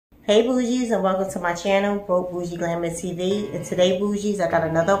Hey Bougies, and welcome to my channel, brokebougieglamourtv. And today, Bougies, I got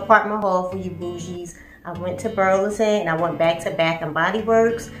another apartment haul for you Bougies. I went to Burlington and I went back to Bath and Body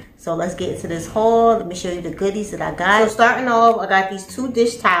Works. So let's get into this haul. Let me show you the goodies that I got. So starting off, I got these 2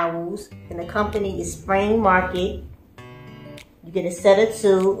 dish towels, and the company is Spring Market. You get a set of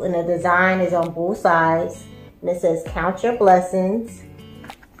 2, and the design is on both sides. And it says, "Count your blessings."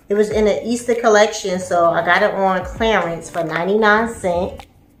 It was in the Easter collection, so I got it on clearance for 99 cents.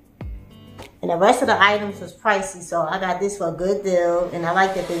 And the rest of the items was pricey, so I got this for a good deal. And I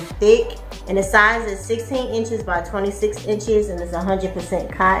like that they're thick. And the size is 16 inches by 26 inches, and it's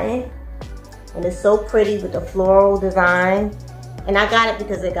 100% cotton. And it's so pretty with the floral design. And I got it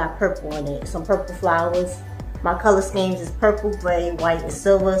because it got purple in it, some purple flowers. My color schemes is purple, gray, white, and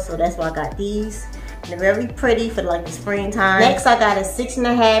silver, so that's why I got these. And they're very pretty for like the springtime. Next, I got a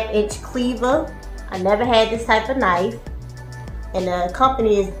 6.5 inch cleaver. I never had this type of knife. And the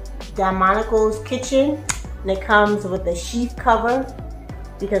company is Monaco's Kitchen, and it comes with a sheath cover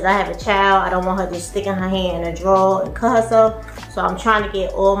because I have a child. I don't want her just sticking her hand in a drawer and cut herself, so I'm trying to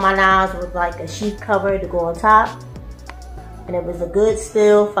get all my knives with like a sheath cover to go on top. And it was a good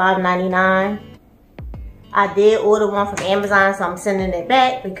steal, $5.99. I did order one from Amazon, so I'm sending it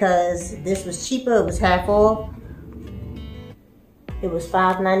back because this was cheaper. It was half off. It was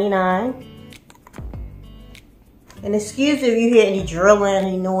 $5.99. And excuse if you hear any drilling,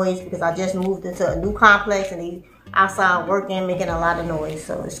 any noise, because I just moved into a new complex and they outside working, making a lot of noise.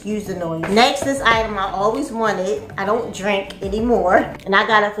 So excuse the noise. Next, this item I always wanted. I don't drink anymore. And I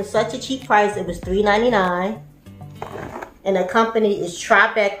got it for such a cheap price. It was $3.99. And the company is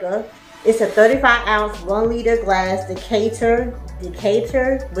Tribeca. It's a 35 ounce, 1 liter glass decanter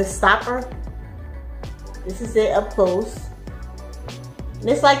with stopper. This is it up close. And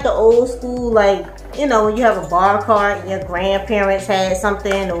it's like the old school, like, you know, when you have a bar cart and your grandparents had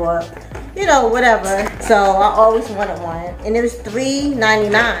something, or, you know, whatever. So I always wanted one. And it was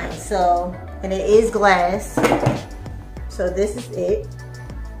 $3.99. So, and it is glass. So this is it.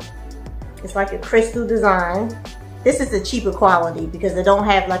 It's like a crystal design. This is the cheaper quality because they don't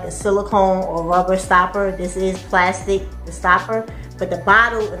have like a silicone or rubber stopper. This is plastic, the stopper, but the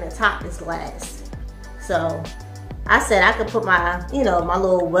bottle and the top is glass. So I said I could put my, you know, my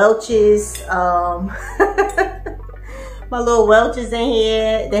little Welch's, my little Welch's in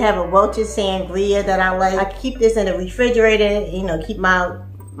here. They have a Welch's sangria that I like. I keep this in the refrigerator, you know, keep my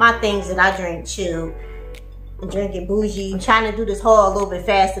things that I drink chilled and drink it bougie. I'm trying to do this haul a little bit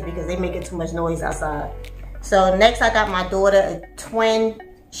faster because they making too much noise outside. So next I got my daughter a twin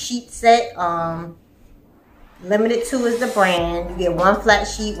sheet set. Limited 2 is the brand. You get 1 flat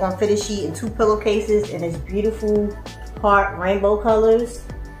sheet, 1 fitted sheet, and 2 pillowcases, and it's beautiful heart rainbow colors.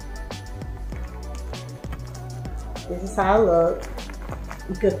 This is how it looks.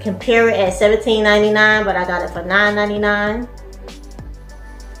 You could compare it at $17.99, but I got it for $9.99.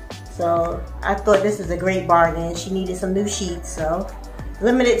 So I thought this was a great bargain. She needed some new sheets, so.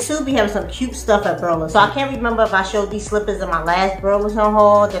 Limited 2 be having some cute stuff at Burlington. So I can't remember if I showed these slippers in my last Burlington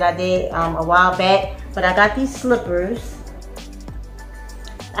haul that I did a while back. But I got these slippers.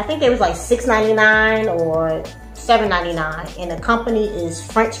 I think they was like $6.99 or $7.99. And the company is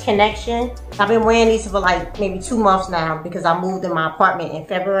French Connection. I've been wearing these for like maybe 2 months now because I moved in my apartment in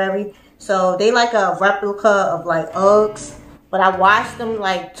February. So they like a replica of like Uggs. But I washed them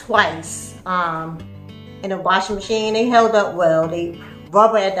like twice in the washing machine. They held up well. They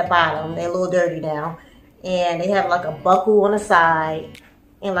rubber at the bottom. They're a little dirty now. And they have like a buckle on the side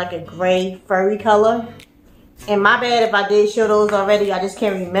in like a gray furry color. And my bad if I did show those already. I just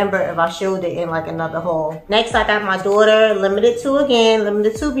can't remember if I showed it in like another haul. Next I got my daughter limited 2 again.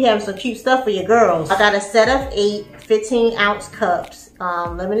 Limited 2 be having some cute stuff for your girls. I got a set of 8 15 ounce cups.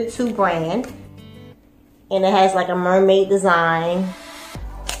 Limited 2 brand. And it has like a mermaid design.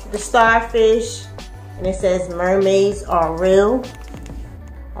 The starfish. And it says mermaids are real.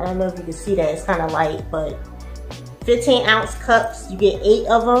 I don't know if you can see that, it's kind of light, but 15 ounce cups, you get 8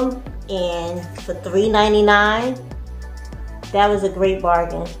 of them, and for $3.99, that was a great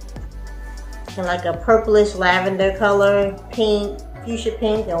bargain. And like a purplish lavender color, pink, fuchsia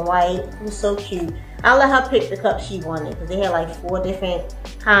pink, and white. It was so cute. I'll let her pick the cup she wanted because they had like 4 different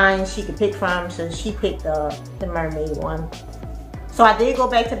kinds she could pick from, so she picked the mermaid one. So I did go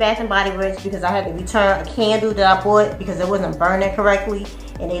back to Bath and Body Works because I had to return a candle that I bought because it wasn't burning correctly.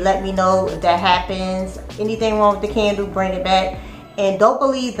 And they let me know if that happens. Anything wrong with the candle, bring it back. And don't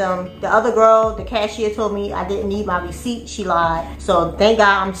believe them. The other girl, the cashier, told me I didn't need my receipt. She lied. So thank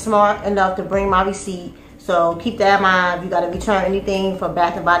God I'm smart enough to bring my receipt. So keep that in mind. If you got to return anything from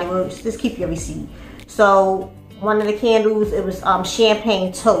Bath and Body Works, just keep your receipt. So one of the candles, it was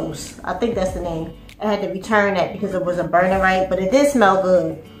champagne toast. I think that's the name. I had to return that because it wasn't burning right, but it did smell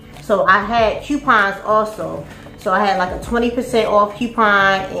good. So I had coupons also. So I had like a 20% off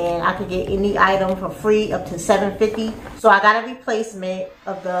coupon, and I could get any item for free up to $7.50. So I got a replacement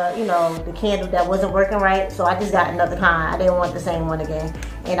of the, you know, the candle that wasn't working right. So I just got another kind. I didn't want the same one again.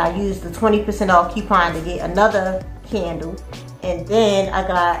 And I used the 20% off coupon to get another candle. And then I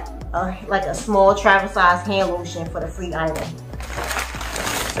got like a small travel size hand lotion for the free item.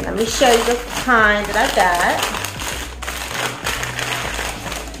 So let me show you the kind that I got.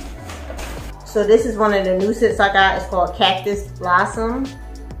 So this is one of the new scents I got. It's called Cactus Blossom.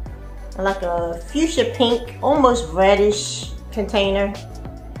 Like a fuchsia pink, almost reddish container.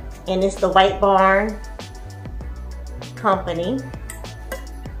 And it's the White Barn company.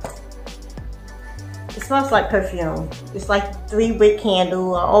 It smells like perfume. It's like 3-wick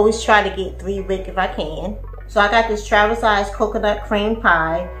candle. I always try to get 3-wick if I can. So I got this travel size coconut cream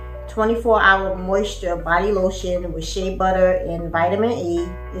pie, 24-hour moisture body lotion with shea butter and vitamin E.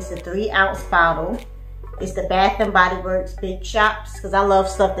 It's a 3-ounce bottle. It's the Bath and Body Works Big Shops, because I love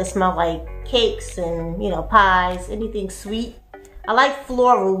stuff that smells like cakes and, you know, pies, anything sweet. I like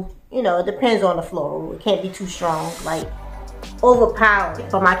floral, you know, it depends on the floral. It can't be too strong, like overpowering.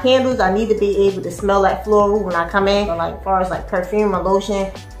 For my candles, I need to be able to smell that floral when I come in. But like, as far as like perfume or lotion,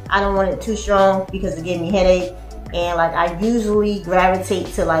 I don't want it too strong because it gives me a headache. And like, I usually gravitate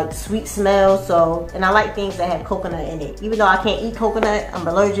to like sweet smells. So, and I like things that have coconut in it. Even though I can't eat coconut, I'm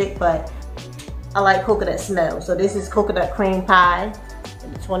allergic, but I like coconut smell. So this is coconut cream pie,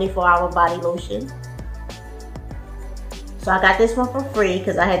 and the 24-hour body lotion. So I got this one for free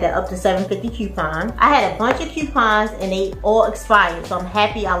because I had that up to $7.50 coupon. I had a bunch of coupons and they all expired. So I'm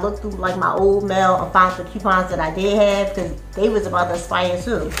happy I looked through like my old mail and found the coupons that I did have, because they was about to expire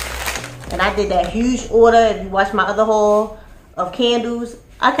too. And I did that huge order. If you watch my other haul of candles,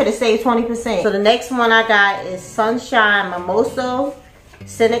 I could have saved 20%. So the next one I got is Sunshine Mimosa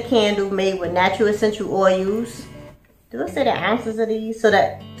scented candle made with natural essential oils. Do I say the ounces of these? So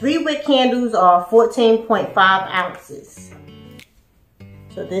that 3-wick candles are 14.5 ounces.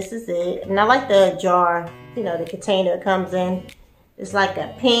 So this is it. And I like the jar, you know, the container it comes in. It's like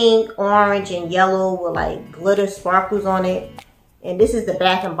a pink, orange, and yellow with like glitter sparkles on it. And this is the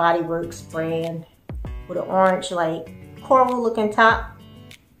Bath and Body Works brand with an orange, like coral looking top.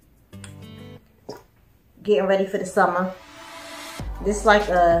 Getting ready for the summer. This is like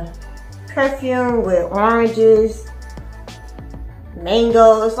a perfume with oranges,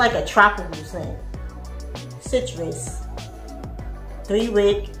 mango. It's like a tropical scent. Citrus.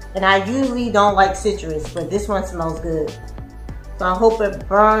 3-wick. And I usually don't like citrus, but this one smells good. So I hope it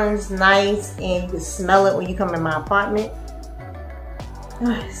burns nice and you can smell it when you come in my apartment.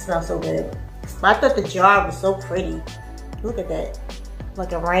 It smells so good. I thought the jar was so pretty. Look at that.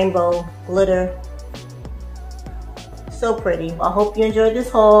 Like a rainbow glitter. So pretty. I hope you enjoyed this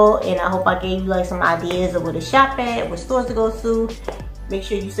haul, and I hope I gave you like some ideas of where to shop at, what stores to go to. Make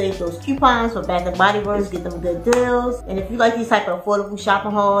sure you save those coupons for Bath and Body Works, get them good deals. And if you like these type of affordable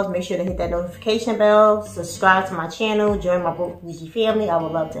shopping hauls, make sure to hit that notification bell, subscribe to my channel, join my Broke Bougie family. I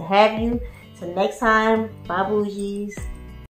would love to have you. Till next time, bye Bougies.